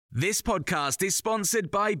This podcast is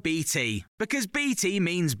sponsored by BT, because BT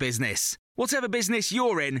means business. Whatever business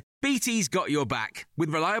you're in, BT's got your back, with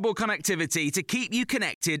reliable connectivity to keep you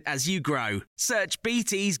connected as you grow. Search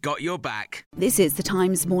BT's got your back. This is the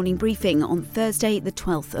Times morning briefing on Thursday, the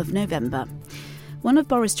 12th of November. One of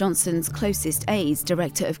Boris Johnson's closest aides,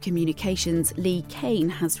 Director of Communications Lee Cain,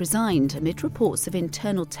 has resigned amid reports of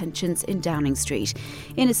internal tensions in Downing Street.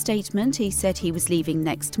 In a statement, he said he was leaving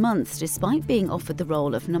next month, despite being offered the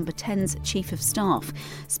role of Number 10's Chief of Staff.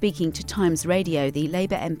 Speaking to Times Radio, the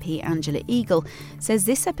Labour MP Angela Eagle says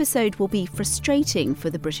this episode will be frustrating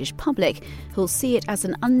for the British public, who'll see it as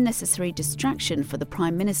an unnecessary distraction for the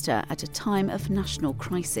Prime Minister at a time of national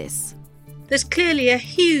crisis. There's clearly a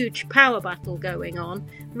huge power battle going on,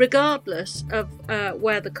 regardless of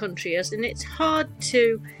where the country is, and it's hard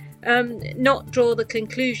to not draw the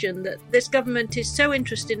conclusion that this government is so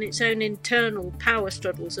interested in its own internal power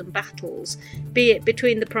struggles and battles, be it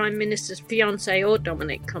between the Prime Minister's fiancé or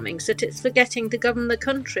Dominic Cummings, that it's forgetting to govern the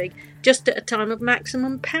country just at a time of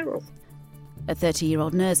maximum peril. A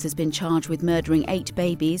 30-year-old nurse has been charged with murdering 8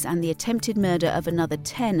 babies and the attempted murder of another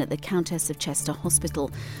 10 at the Countess of Chester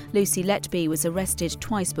Hospital. Lucy Letby was arrested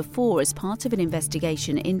twice before as part of an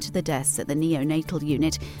investigation into the deaths at the neonatal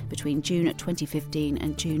unit between June 2015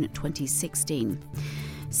 and June 2016.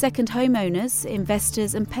 Second homeowners,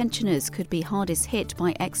 investors and pensioners could be hardest hit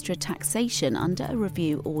by extra taxation under a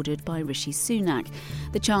review ordered by Rishi Sunak.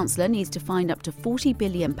 The Chancellor needs to find up to £40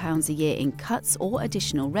 billion a year in cuts or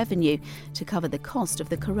additional revenue to cover the cost of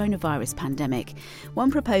the coronavirus pandemic.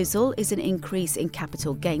 One proposal is an increase in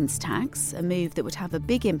capital gains tax, a move that would have a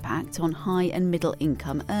big impact on high and middle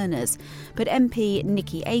income earners. But MP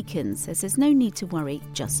Nikki Aikens says there's no need to worry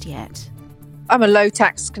just yet. I'm a low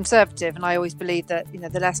tax Conservative, and I always believe that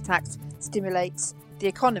the less tax stimulates the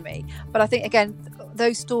economy. But I think, again,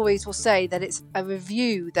 those stories will say that it's a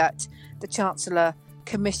review that the Chancellor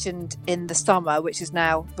commissioned in the summer, which is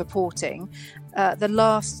now reporting. The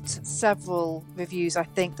last several reviews, I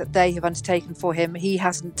think, that they have undertaken for him, he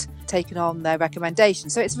hasn't taken on their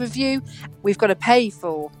recommendations. So it's a review. We've got to pay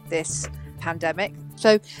for this pandemic.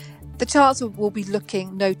 So the Chancellor will be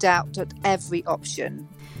looking, no doubt, at every option.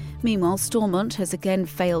 Meanwhile, Stormont has again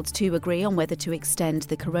failed to agree on whether to extend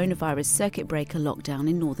the coronavirus circuit breaker lockdown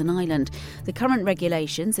in Northern Ireland. The current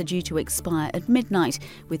regulations are due to expire at midnight,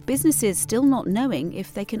 with businesses still not knowing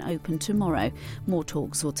if they can open tomorrow. More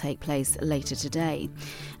talks will take place later today.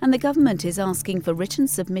 And the government is asking for written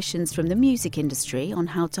submissions from the music industry on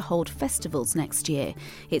how to hold festivals next year.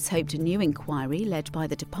 It's hoped a new inquiry led by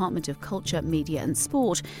the Department of Culture, Media and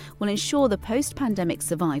Sport will ensure the post-pandemic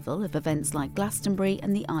survival of events like Glastonbury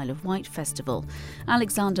and the Isle of Wight Festival.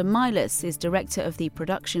 Alexander Milas is director of the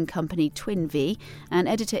production company Twin V and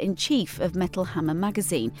editor-in-chief of Metal Hammer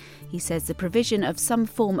magazine. He says the provision of some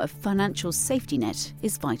form of financial safety net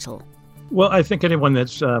is vital. Well, I think anyone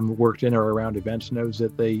that's worked in or around events knows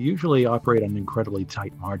that they usually operate on incredibly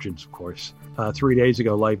tight margins, of course. 3 days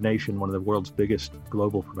ago, Live Nation, one of the world's biggest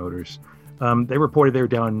global promoters, they reported they were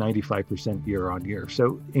down 95% year on year.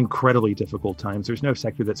 So incredibly difficult times. There's no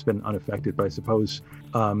sector that's been unaffected, but I suppose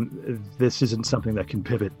this isn't something that can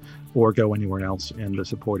pivot or go anywhere else, and the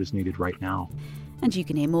support is needed right now. And you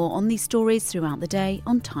can hear more on these stories throughout the day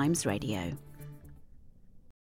on Times Radio.